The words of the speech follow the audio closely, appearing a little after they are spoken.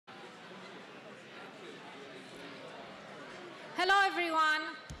Hello, everyone.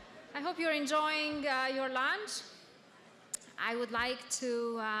 I hope you're enjoying your lunch. I would like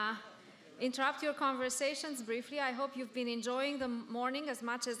to interrupt your conversations briefly. I hope you've been enjoying the morning as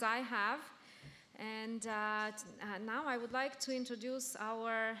much as I have. And now I would like to introduce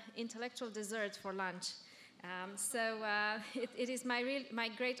our intellectual dessert for lunch. It is my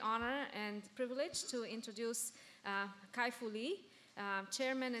great honor and privilege to introduce Kai-Fu Lee,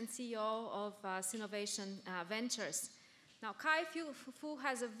 Chairman and CEO of Sinovation Ventures. Now, Kai-Fu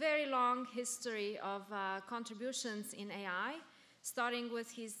has a very long history of contributions in AI, starting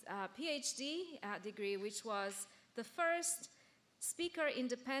with his PhD degree, which was the first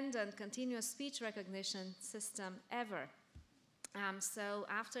speaker-independent continuous speech recognition system ever. So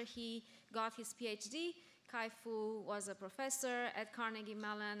after he got his PhD, Kai-Fu was a professor at Carnegie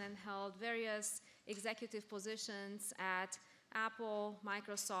Mellon and held various executive positions at Apple,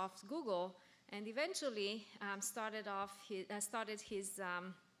 Microsoft, Google, and eventually started his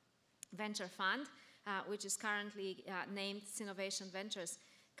venture fund, which is currently named Sinovation Ventures.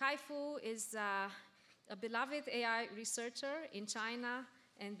 Kai-Fu is a beloved AI researcher in China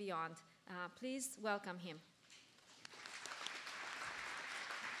and beyond. Please welcome him.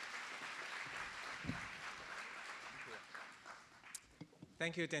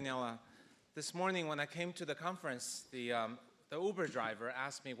 Thank you, Daniela. This morning when I came to the conference, the Uber driver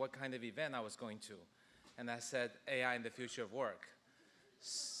asked me what kind of event I was going to. And I said, AI in the future of work.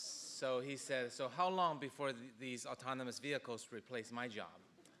 So he said, so how long before these autonomous vehicles replace my job?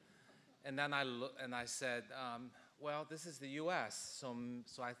 And then I said, well, this is the US,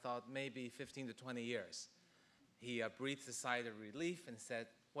 so I thought maybe 15 to 20 years. He breathed a sigh of relief and said,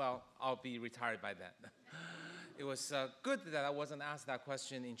 well, I'll be retired by then. It was good that I wasn't asked that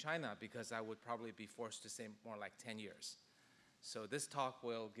question in China because I would probably be forced to say more like 10 years. So this talk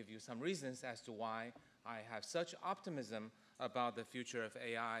will give you some reasons as to why I have such optimism about the future of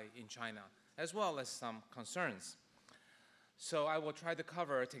AI in China, as well as some concerns. So I will try to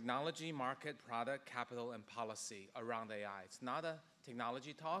cover technology, market, product, capital, and policy around AI. It's not a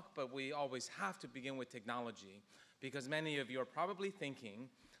technology talk, but we always have to begin with technology because many of you are probably thinking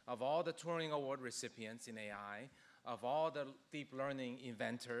of all the Turing Award recipients in AI, of all the deep learning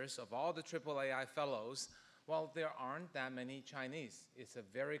inventors, of all the triple AI fellows. Well, there aren't that many Chinese. It's a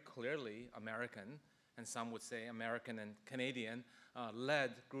very clearly American, and some would say American and Canadian,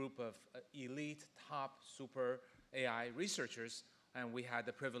 led group of elite top super AI researchers, and we had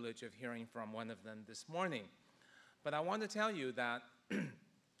the privilege of hearing from one of them this morning. But I want to tell you that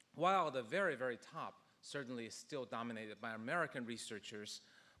while the very, very top certainly is still dominated by American researchers,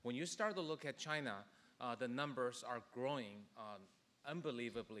 when you start to look at China, the numbers are growing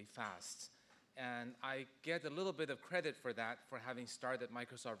unbelievably fast. And I get a little bit of credit for that, for having started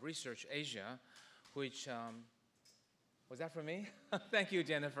Microsoft Research Asia, which, was that for me? Thank you,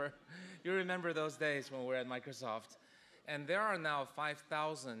 Jennifer. You remember those days when we were at Microsoft. And there are now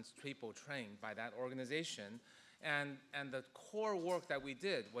 5,000 people trained by that organization. And the core work that we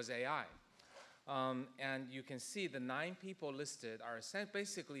did was AI. And you can see the 9 people listed are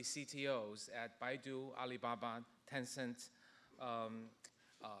basically CTOs at Baidu, Alibaba, Tencent,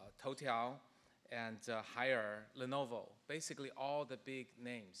 Toutiao, and Haier, Lenovo, basically all the big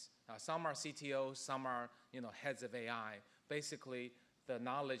names. Some are CTOs, some are heads of AI. Basically, the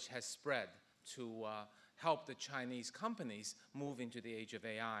knowledge has spread to help the Chinese companies move into the age of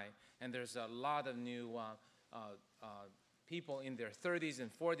AI. And there's a lot of new people in their 30s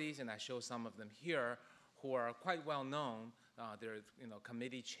and 40s, and I show some of them here, who are quite well known. They're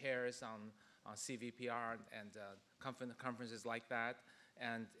committee chairs on CVPR and conferences like that.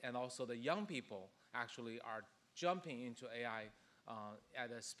 And also the young people actually are jumping into AI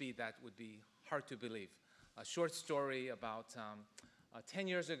at a speed that would be hard to believe. A short story about 10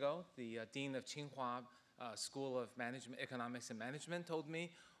 years ago, the dean of Tsinghua School of Economics and Management told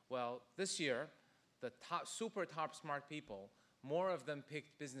me, well, this year, the super top smart people, more of them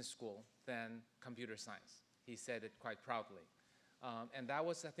picked business school than computer science. He said it quite proudly. And that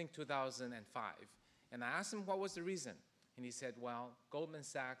was, I think, 2005. And I asked him what was the reason. And he said, well, Goldman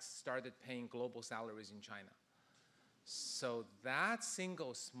Sachs started paying global salaries in China. So that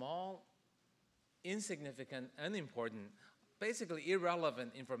single, small, insignificant, unimportant, basically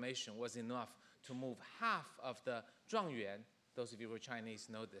irrelevant information was enough to move half of the zhuangyuan. Those of you who are Chinese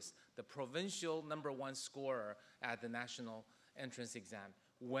know this. The provincial #1 scorer at the national entrance exam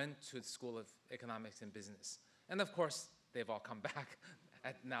went to the School of Economics and Business. And of course, they've all come back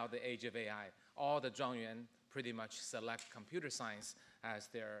at now the age of AI. All the zhuangyuan pretty much select computer science as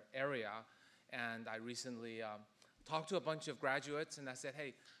their area. And I recently talked to a bunch of graduates, and I said,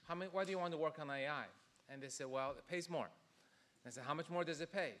 hey, why do you want to work on AI? And they said, well, it pays more. I said, how much more does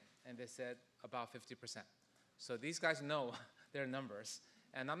it pay? And they said, about 50%. So these guys know their numbers.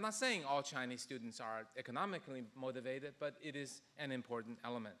 And I'm not saying all Chinese students are economically motivated, but it is an important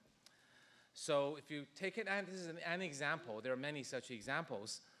element. So if you take it, and this is an example, there are many such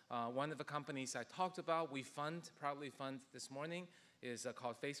examples. One of the companies I talked about, we proudly fund this morning, is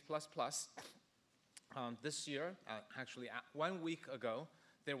called Face++. This year, actually 1 week ago,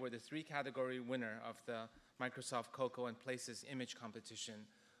 they were the 3-category winner of the Microsoft Cocoa and Places image competition,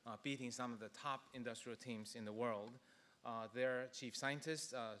 beating some of the top industrial teams in the world. Their chief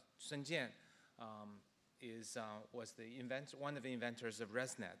scientist, Sun Jian, was one of the inventors of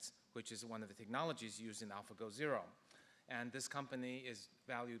ResNet, which is one of the technologies used in AlphaGo Zero. And this company is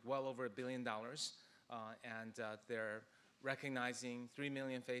valued well over $1 billion, and they're recognizing 3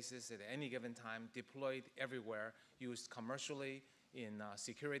 million faces at any given time, deployed everywhere, used commercially in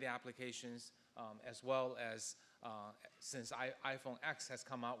security applications, as well as since iPhone X has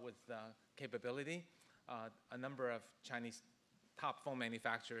come out with capability, a number of Chinese top phone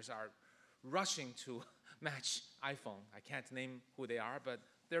manufacturers are rushing to match iPhone. I can't name who they are, but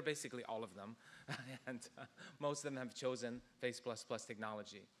they're basically all of them. And most of them have chosen Face++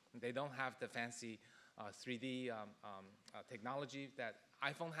 technology. They don't have the fancy 3D technology that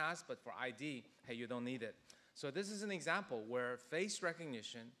iPhone has, but for ID, hey, you don't need it. So this is an example where face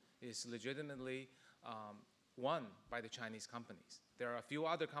recognition is legitimately won by the Chinese companies. There are a few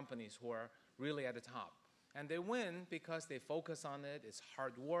other companies who are really at the top. And they win because they focus on it, it's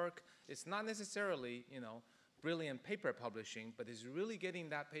hard work. It's not necessarily, brilliant paper publishing, but it's really getting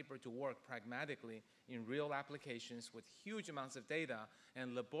that paper to work pragmatically in real applications with huge amounts of data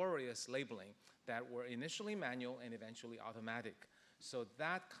and laborious labeling that were initially manual and eventually automatic. So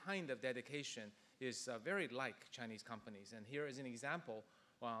that kind of dedication is very like Chinese companies. And here is an example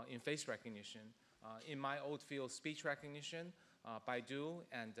in face recognition. In my old field, speech recognition, Baidu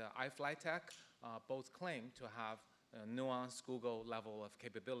and iFlyTech both claim to have a nuanced Google level of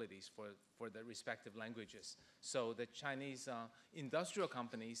capabilities for the respective languages. So the Chinese industrial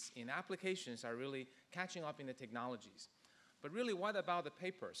companies in applications are really catching up in the technologies. But really, what about the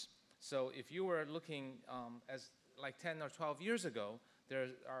papers? So if you were looking as like 10 or 12 years ago, there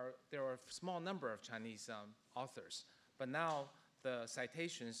are a small number of Chinese authors. But now the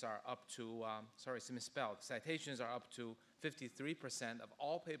citations are up to, sorry, it's misspelled. Citations are up to 53% of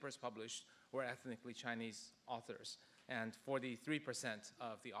all papers published were ethnically Chinese authors, and 43%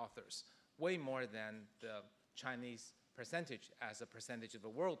 of the authors, way more than the Chinese percentage as a percentage of the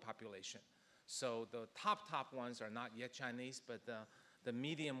world population. So the top ones are not yet Chinese, but the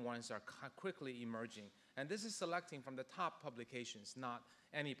medium ones are quickly emerging. And this is selecting from the top publications, not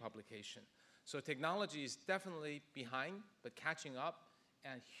any publication. So technology is definitely behind, but catching up,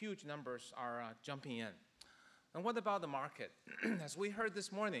 and huge numbers are jumping in. And what about the market? As we heard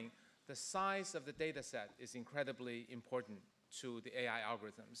this morning, the size of the data set is incredibly important to the AI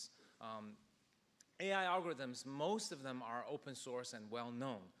algorithms. AI algorithms, most of them are open source and well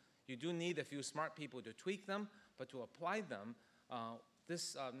known. You do need a few smart people to tweak them, but to apply them,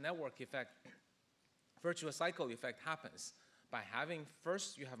 this network effect, virtuous cycle effect happens by having,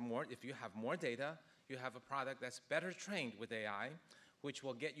 first, if you have more data, you have a product that's better trained with AI, which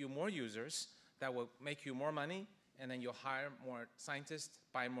will get you more users, that will make you more money, and then you'll hire more scientists,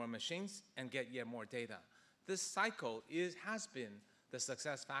 buy more machines, and get yet more data. This cycle has been the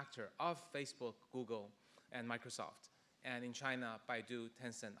success factor of Facebook, Google, and Microsoft. And in China, Baidu,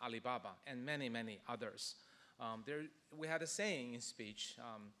 Tencent, Alibaba, and many, many others. We had a saying in speech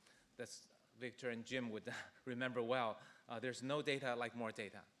that Victor and Jim would remember well. There's no data like more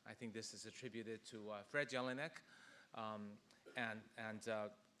data. I think this is attributed to Fred Jelinek.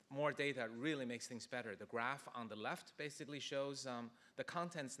 More data really makes things better. The graph on the left basically shows the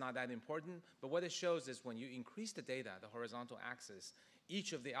content's not that important, but what it shows is when you increase the data, the horizontal axis,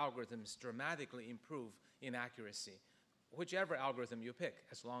 each of the algorithms dramatically improve in accuracy, whichever algorithm you pick,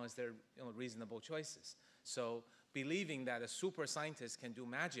 as long as they're reasonable choices. So believing that a super scientist can do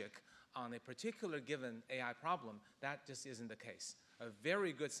magic on a particular given AI problem, that just isn't the case. A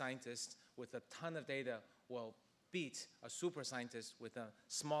very good scientist with a ton of data will beat a super scientist with a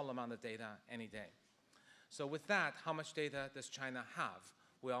small amount of data any day. So with that, how much data does China have?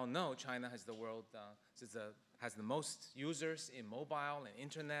 We all know China has has the most users in mobile and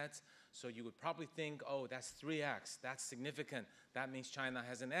internet. So you would probably think, oh, that's 3x, that's significant. That means China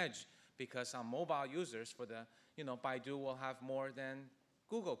has an edge because on mobile users, for the, Baidu will have more than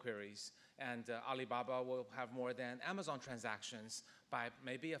Google queries, and Alibaba will have more than Amazon transactions by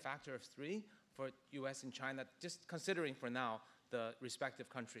maybe a factor of 3 for US and China, just considering for now the respective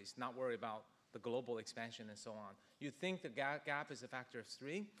countries, not worry about the global expansion and so on. You think the gap is a factor of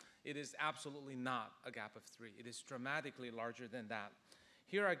 3. It is absolutely not a gap of 3. It is dramatically larger than that.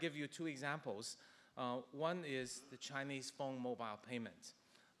 Here I give you 2 examples. One is the Chinese phone mobile payment.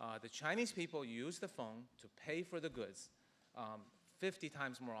 The Chinese people use the phone to pay for the goods 50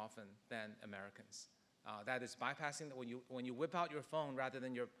 times more often than Americans. That is bypassing, when you whip out your phone rather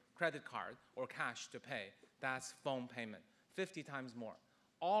than your credit card or cash to pay, that's phone payment, 50 times more.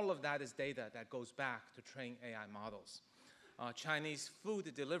 All of that is data that goes back to train AI models. Chinese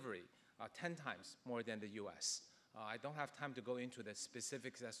food delivery, 10 times more than the US. I don't have time to go into the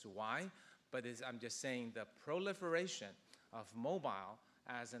specifics as to why, but I'm just saying the proliferation of mobile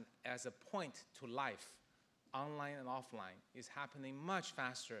as a point to life, online and offline, is happening much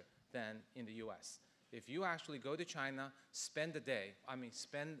faster than in the US. If you actually go to China, spend a day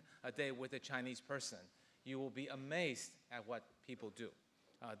with a Chinese person, you will be amazed at what people do.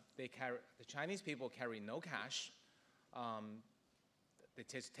 The Chinese people carry no cash. They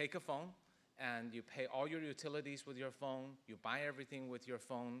just take a phone, and you pay all your utilities with your phone. You buy everything with your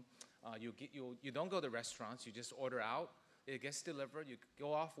phone. You don't go to restaurants. You just order out. It gets delivered. You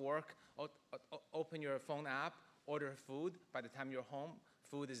go off work, open your phone app, order food. By the time you're home,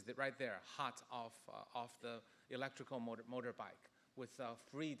 food is right there, hot off the electrical motorbike with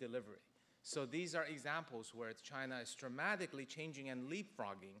free delivery. So these are examples where China is dramatically changing and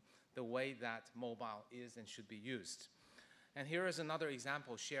leapfrogging the way that mobile is and should be used. And here is another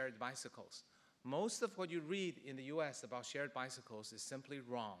example, shared bicycles. Most of what you read in the US about shared bicycles is simply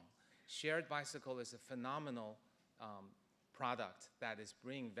wrong. Shared bicycle is a phenomenal product that is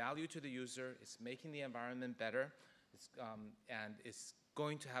bringing value to the user, it's making the environment better, and it's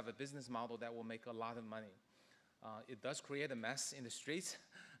going to have a business model that will make a lot of money. It does create a mess in the streets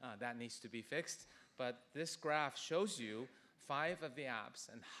that needs to be fixed, but this graph shows you 5 of the apps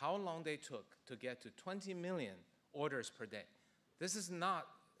and how long they took to get to 20 million orders per day. This is not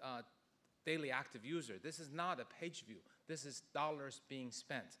a daily active user. This is not a page view. This is dollars being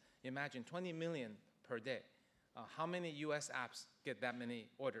spent. Imagine 20 million per day. How many US apps get that many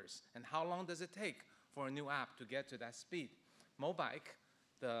orders? And how long does it take for a new app to get to that speed? Mobike,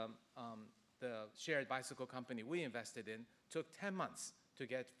 the shared bicycle company we invested in, took 10 months to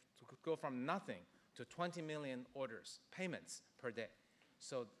go from nothing to 20 million orders, payments per day.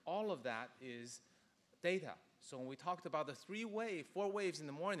 So all of that is data. So when we talked about the 4 waves in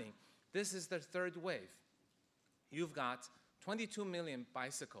the morning, this is the 3rd wave. You've got 22 million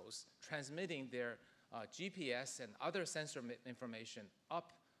bicycles transmitting their GPS and other sensor information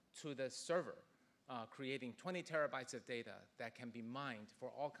up to the server, creating 20 terabytes of data that can be mined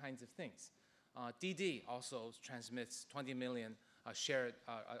for all kinds of things. DD also transmits 20 million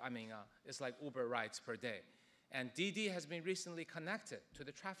it's like Uber rides per day. And DD has been recently connected to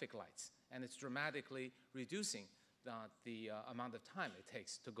the traffic lights, and it's dramatically reducing the amount of time it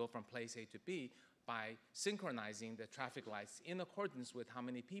takes to go from place A to B by synchronizing the traffic lights in accordance with how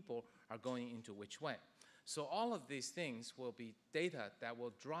many people are going into which way. So all of these things will be data that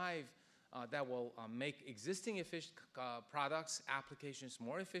will drive, make existing products, applications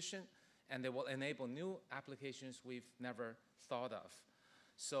more efficient, and they will enable new applications we've never thought of.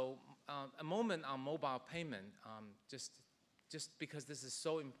 So a moment on mobile payment, just because this is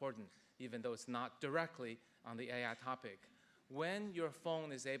so important, even though it's not directly on the AI topic. When your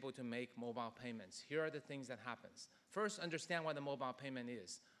phone is able to make mobile payments, here are the things that happens. First, understand what a mobile payment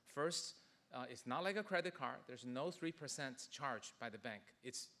is. First, it's not like a credit card. There's no 3% charge by the bank.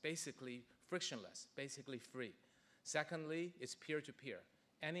 It's basically frictionless, basically free. Secondly, it's peer-to-peer.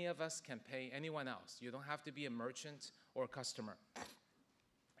 Any of us can pay anyone else. You don't have to be a merchant or a customer.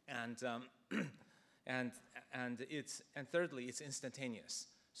 And thirdly, it's instantaneous.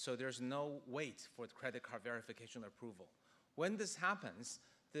 So there's no wait for the credit card verification or approval. When this happens,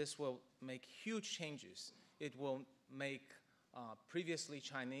 this will make huge changes. It will make previously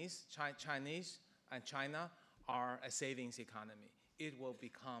Chinese and China are a savings economy. It will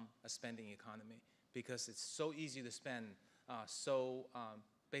become a spending economy because it's so easy to spend.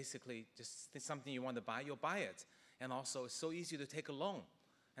 Basically, just something you want to buy, you'll buy it. And also, it's so easy to take a loan.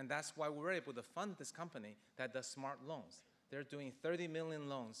 And that's why we're able to fund this company that does smart loans. They're doing 30 million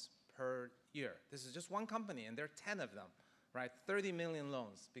loans per year. This is just one company, and there are 10 of them, right? 30 million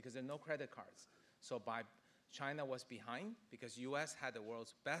loans because there are no credit cards. So China was behind because US had the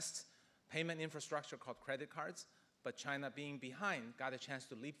world's best payment infrastructure called credit cards, but China being behind got a chance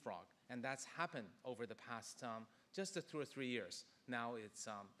to leapfrog. And that's happened over the past just 2 or 3 years. Now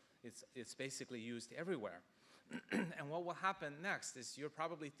it's basically used everywhere. And what will happen next is you're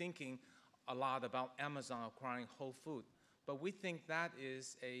probably thinking a lot about Amazon acquiring Whole Foods, but we think that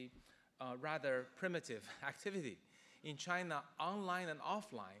is a rather primitive activity. In China, online and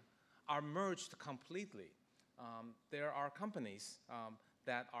offline are merged completely. There are companies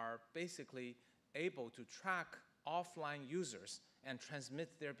that are basically able to track offline users and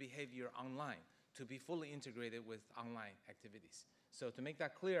transmit their behavior online to be fully integrated with online activities. So to make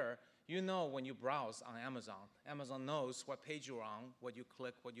that clear, you know when you browse on Amazon, Amazon knows what page you're on, what you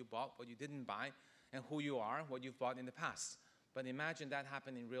click, what you bought, what you didn't buy, and who you are, what you've bought in the past. But imagine that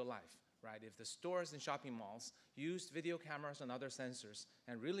happened in real life, right? If the stores and shopping malls used video cameras and other sensors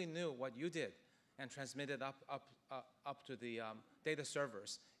and really knew what you did and transmitted up to the data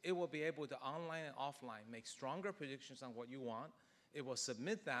servers, it will be able to online and offline make stronger predictions on what you want. It will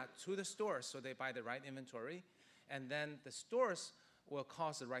submit that to the stores so they buy the right inventory, and then the stores will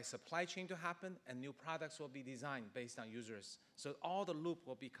cause the right supply chain to happen, and new products will be designed based on users. So all the loop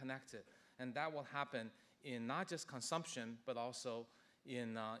will be connected, and that will happen in not just consumption, but also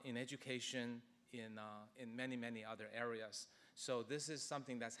in education, in many, many other areas. So this is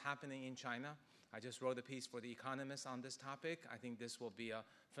something that's happening in China. I just wrote a piece for The Economist on this topic. I think this will be a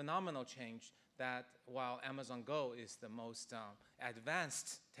phenomenal change that while Amazon Go is the most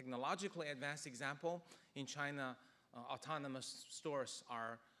advanced, technologically advanced example, in China, autonomous stores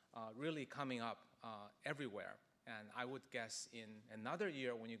are really coming up everywhere. And I would guess in another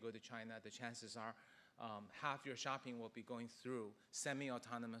year when you go to China, the chances are half your shopping will be going through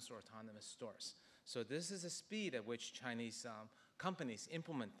semi-autonomous or autonomous stores. So this is the speed at which Chinese companies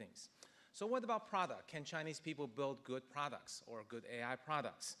implement things. So what about product? Can Chinese people build good products or good AI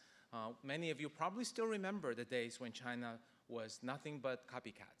products? Many of you probably still remember the days when China was nothing but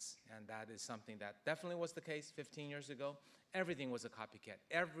copycats. And that is something that definitely was the case 15 years ago. Everything was a copycat.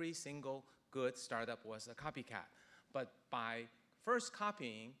 Every single good startup was a copycat. But by first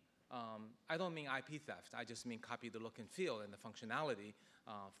copying, I don't mean IP theft. I just mean copy the look and feel and the functionality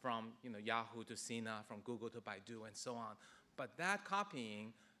from Yahoo to Sina, from Google to Baidu, and so on. But that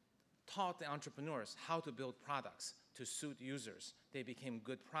copying taught the entrepreneurs how to build products to suit users. They became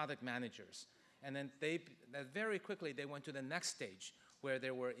good product managers. And then very quickly, they went to the next stage where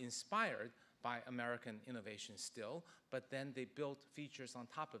they were inspired by American innovation still, but then they built features on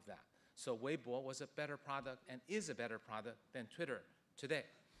top of that. So Weibo was a better product and is a better product than Twitter today.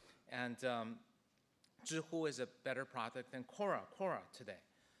 And Zhihu is a better product than Quora today.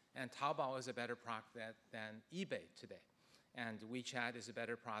 And Taobao is a better product than eBay today. And WeChat is a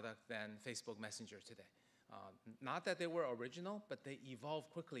better product than Facebook Messenger today. Not that they were original, but they evolved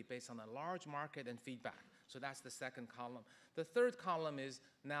quickly based on a large market and feedback. So that's the second column. The third column is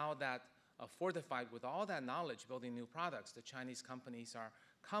now that fortified with all that knowledge, building new products, the Chinese companies are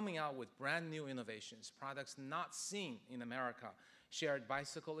coming out with brand new innovations, products not seen in America. Shared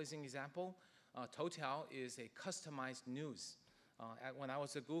bicycle is an example. Toutiao is a customized news. When I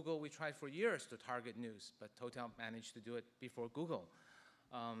was at Google, we tried for years to target news, but Toutiao managed to do it before Google.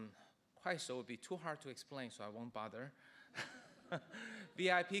 Kuaishou would be too hard to explain, so I won't bother.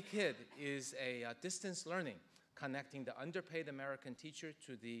 VIP Kid is a distance learning, connecting the underpaid American teacher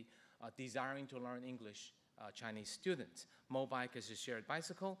to the desiring to learn English Chinese student. Mobike is a shared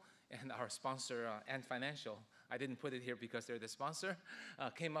bicycle, and our sponsor, Ant Financial, I didn't put it here because they're the sponsor,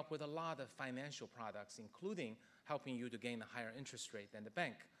 came up with a lot of financial products, including helping you to gain a higher interest rate than the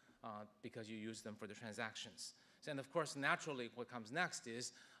bank because you use them for the transactions. And of course, naturally, what comes next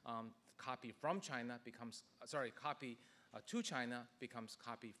is copy from China becomes, copy to China becomes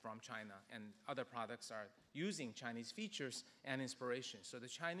copy from China, and other products are using Chinese features and inspiration. So the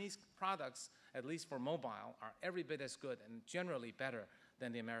Chinese products, at least for mobile, are every bit as good and generally better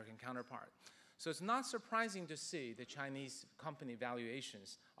than the American counterpart. So it's not surprising to see the Chinese company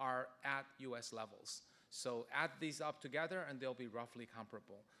valuations are at US levels. So add these up together and they'll be roughly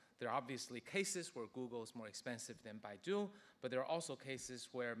comparable. There are obviously cases where Google is more expensive than Baidu, but there are also cases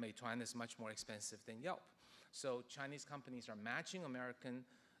where Meituan is much more expensive than Yelp. So Chinese companies are matching American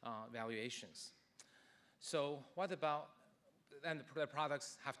valuations. So what about, and the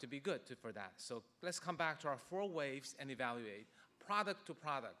products have to be good for that. So let's come back to our 4 waves and evaluate product to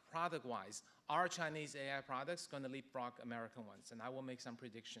product, product-wise. Are Chinese AI products going to leapfrog American ones? And I will make some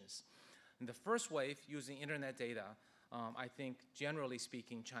predictions. In the first wave, using internet data, I think, generally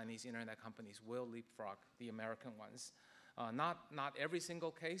speaking, Chinese internet companies will leapfrog the American ones. Not every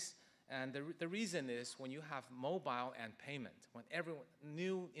single case. And the reason is when you have mobile and payment, when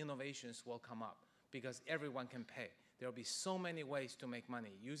new innovations will come up because everyone can pay. There will be so many ways to make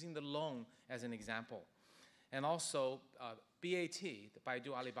money, using the loan as an example. And also, BAT, the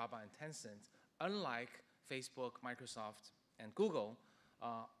Baidu, Alibaba, and Tencent, unlike Facebook, Microsoft, and Google,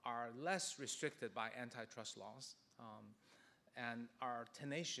 are less restricted by antitrust laws. and are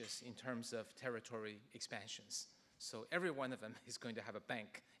tenacious in terms of territory expansions. So every one of them is going to have a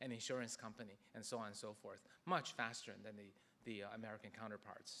bank, an insurance company, and so on and so forth, much faster than the American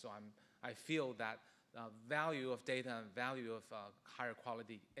counterparts. So I feel that value of data and value of higher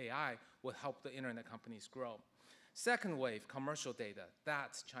quality AI will help the internet companies grow. Second wave, commercial data.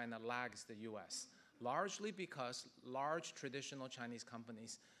 That China lags the US, largely because large traditional Chinese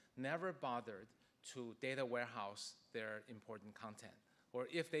companies never bothered to data warehouse their important content. Or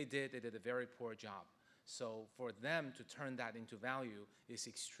if they did a very poor job. So for them to turn that into value is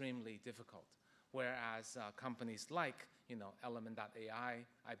extremely difficult. Whereas companies like Element.ai,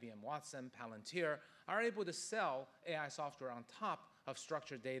 IBM Watson, Palantir are able to sell AI software on top of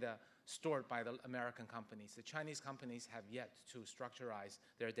structured data stored by the American companies. The Chinese companies have yet to structurize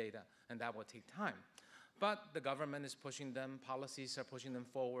their data, and that will take time. But the government is pushing them, policies are pushing them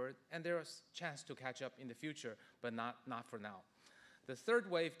forward, and there's a chance to catch up in the future, but not for now. The third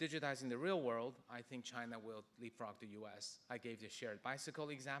wave, digitizing the real world, I think China will leapfrog the US. I gave the shared bicycle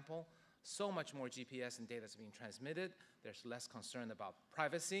example. So much more GPS and data is being transmitted. There's less concern about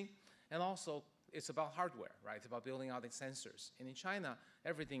privacy. And also, it's about hardware, right? It's about building out the sensors. And in China,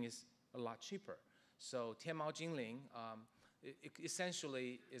 everything is a lot cheaper. So Tianmao Jingling it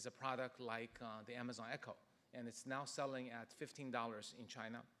essentially is a product like the Amazon Echo. And it's now selling at $15 in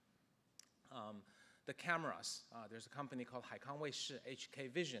China. The cameras, there's a company called Haikang Weishi,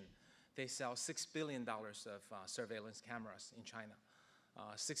 HK Vision. They sell $6 billion of surveillance cameras in China,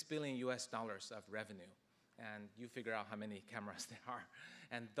 $6 billion US of revenue. And you figure out how many cameras there are.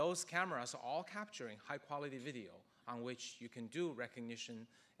 And those cameras are all capturing high quality video on which you can do recognition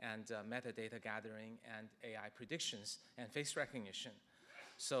and metadata gathering and AI predictions and face recognition.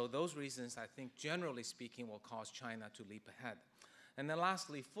 So those reasons, I think, generally speaking, will cause China to leap ahead. And then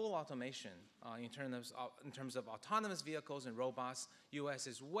lastly, full automation. In terms of autonomous vehicles and robots, US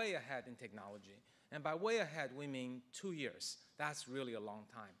is way ahead in technology. And by way ahead, we mean 2 years. That's really a long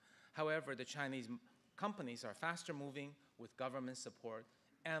time. However, the Chinese companies are faster moving with government support,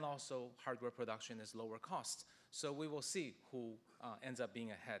 and also hardware production is lower cost. So we will see who ends up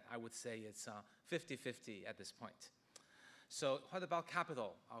being ahead. I would say it's 50-50 at this point. So what about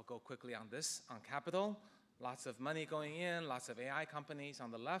capital? I'll go quickly on this. On capital, lots of money going in, lots of AI companies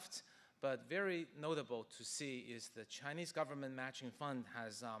on the left, but very notable to see is the Chinese government matching fund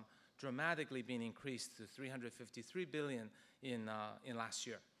has dramatically been increased to 353 billion in last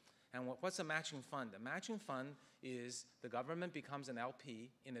year. And what's a matching fund? A matching fund is the government becomes an LP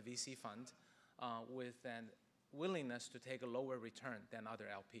in a VC fund with an willingness to take a lower return than other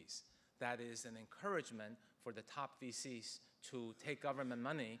LPs. That is an encouragement for the top VCs to take government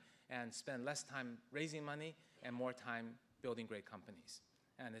money and spend less time raising money and more time building great companies.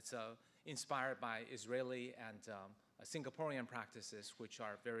 And it's inspired by Israeli and Singaporean practices, which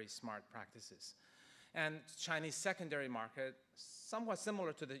are very smart practices. And Chinese secondary market, somewhat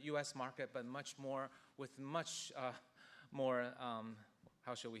similar to the US market, but much more, with much more,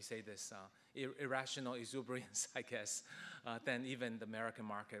 how shall we say this, irrational exuberance, I guess, than even the American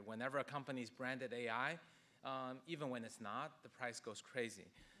market. Whenever a company is branded AI, even when it's not, the price goes crazy.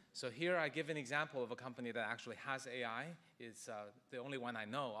 So here I give an example of a company that actually has AI. It's the only one I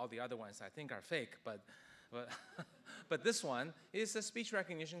know. All the other ones I think are fake, but this one is a speech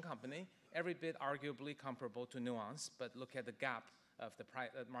recognition company, every bit arguably comparable to Nuance, but look at the gap of the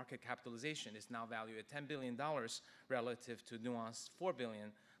market capitalization. It's now valued at $10 billion relative to Nuance $4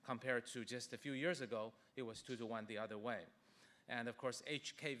 billion, compared to just a few years ago, it was 2 to 1 the other way. And of course,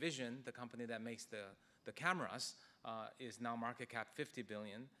 HK Vision, the company that makes the cameras, is now market cap 50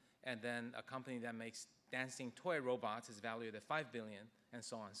 billion. And then a company that makes dancing toy robots is valued at 5 billion, and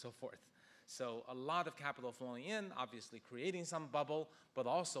so on and so forth. So a lot of capital flowing in, obviously creating some bubble, but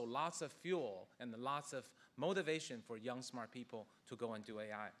also lots of fuel and lots of motivation for young, smart people to go and do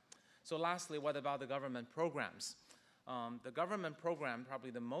AI. So lastly, what about the government programs? The government program,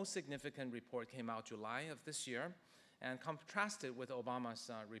 probably the most significant report, came out July of this year, and contrasted with Obama's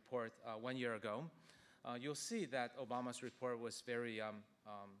report 1 year ago. You'll see that Obama's report was very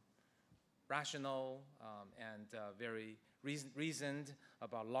rational and very reasoned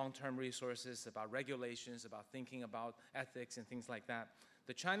about long-term resources, about regulations, about thinking about ethics and things like that.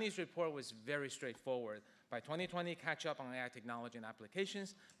 The Chinese report was very straightforward. By 2020, catch up on AI technology and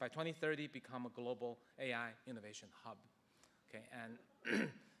applications. By 2030, become a global AI innovation hub. Okay,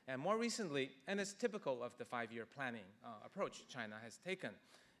 and more recently, and it's typical of the 5-year planning approach China has taken.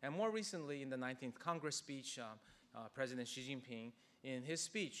 And more recently, in the 19th Congress speech, President Xi Jinping, in his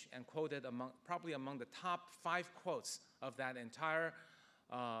speech, and quoted probably among the top 5 quotes of that entire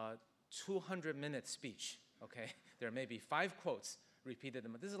 200-minute speech, okay? There may be 5 quotes repeated.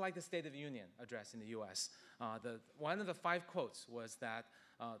 This is like the State of the Union address in the US. One of the 5 quotes was that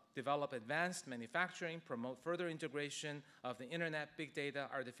develop advanced manufacturing, promote further integration of the internet, big data,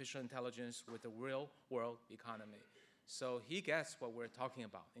 artificial intelligence with the real world economy. So he gets what we're talking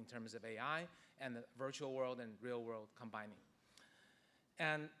about in terms of AI and the virtual world and real world combining.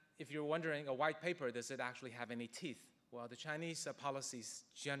 And if you're wondering, a white paper, does it actually have any teeth? Well, the Chinese policies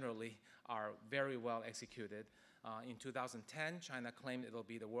generally are very well executed. In 2010, China claimed it will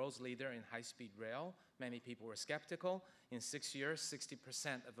be the world's leader in high-speed rail. Many people were skeptical. In 6 years,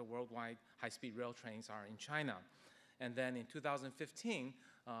 60% of the worldwide high-speed rail trains are in China. And then in 2015,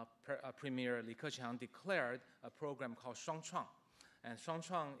 Premier Li Keqiang declared a program called Shuangchuang. And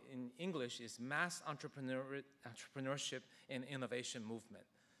Shuangchuang in English is Mass Entrepreneurship and Innovation Movement.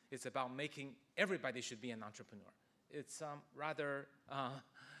 It's about making everybody should be an entrepreneur. It's rather,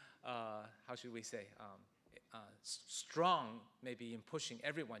 how should we say, strong maybe in pushing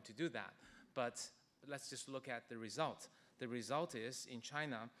everyone to do that. But let's just look at the result. The result is in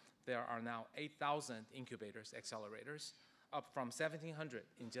China, there are now 8,000 incubators, accelerators, up from 1,700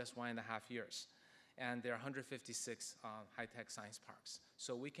 in just 1.5 years. And there are 156 high-tech science parks.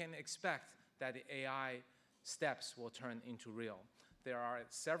 So we can expect that the AI steps will turn into real. There are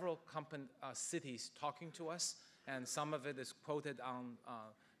several cities talking to us, and some of it is quoted on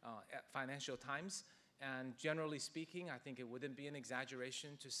Financial Times. And generally speaking, I think it wouldn't be an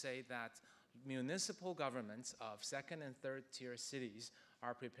exaggeration to say that municipal governments of second and third tier cities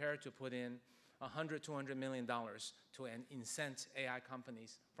are prepared to put in $100, $200 million to incent AI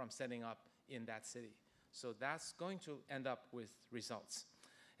companies from setting up in that city. So that's going to end up with results.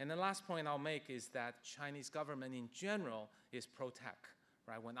 And the last point I'll make is that Chinese government in general is pro-tech,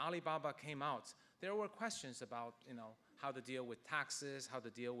 right? When Alibaba came out, there were questions about, how to deal with taxes, how to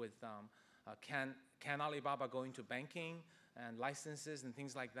deal with can Alibaba go into banking and licenses and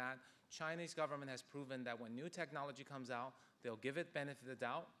things like that. Chinese government has proven that when new technology comes out, they'll give it benefit of the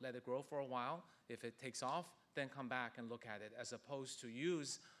doubt, let it grow for a while. If it takes off, then come back and look at it, as opposed to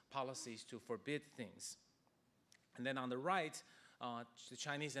use policies to forbid things. And then on the right, the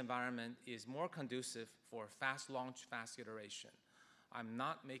Chinese environment is more conducive for fast launch, fast iteration. I'm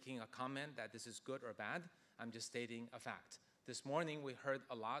not making a comment that this is good or bad. I'm just stating a fact. This morning, we heard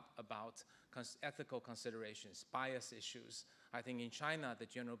a lot about ethical considerations, bias issues. I think in China, the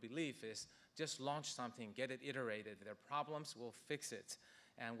general belief is just launch something, get it iterated. There are problems, we'll fix it,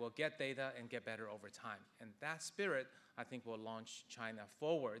 and we'll get data and get better over time. And that spirit, I think, will launch China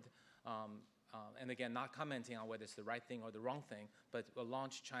forward. And again, not commenting on whether it's the right thing or the wrong thing, but will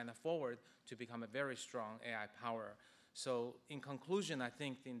launch China forward to become a very strong AI power. So in conclusion, I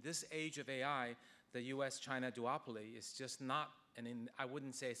think in this age of AI, the US-China duopoly is just not, I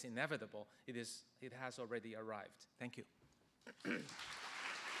wouldn't say it's inevitable, it has already arrived. Thank you.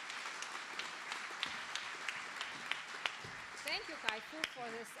 Thank you, Kai-Fu, for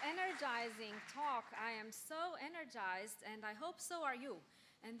this energizing talk. I am so energized, and I hope so are you.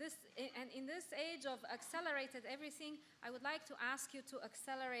 And in this age of accelerated everything, I would like to ask you to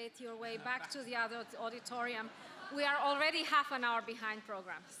accelerate your way back to the other auditorium. We are already half an hour behind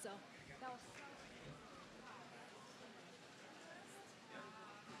program, so.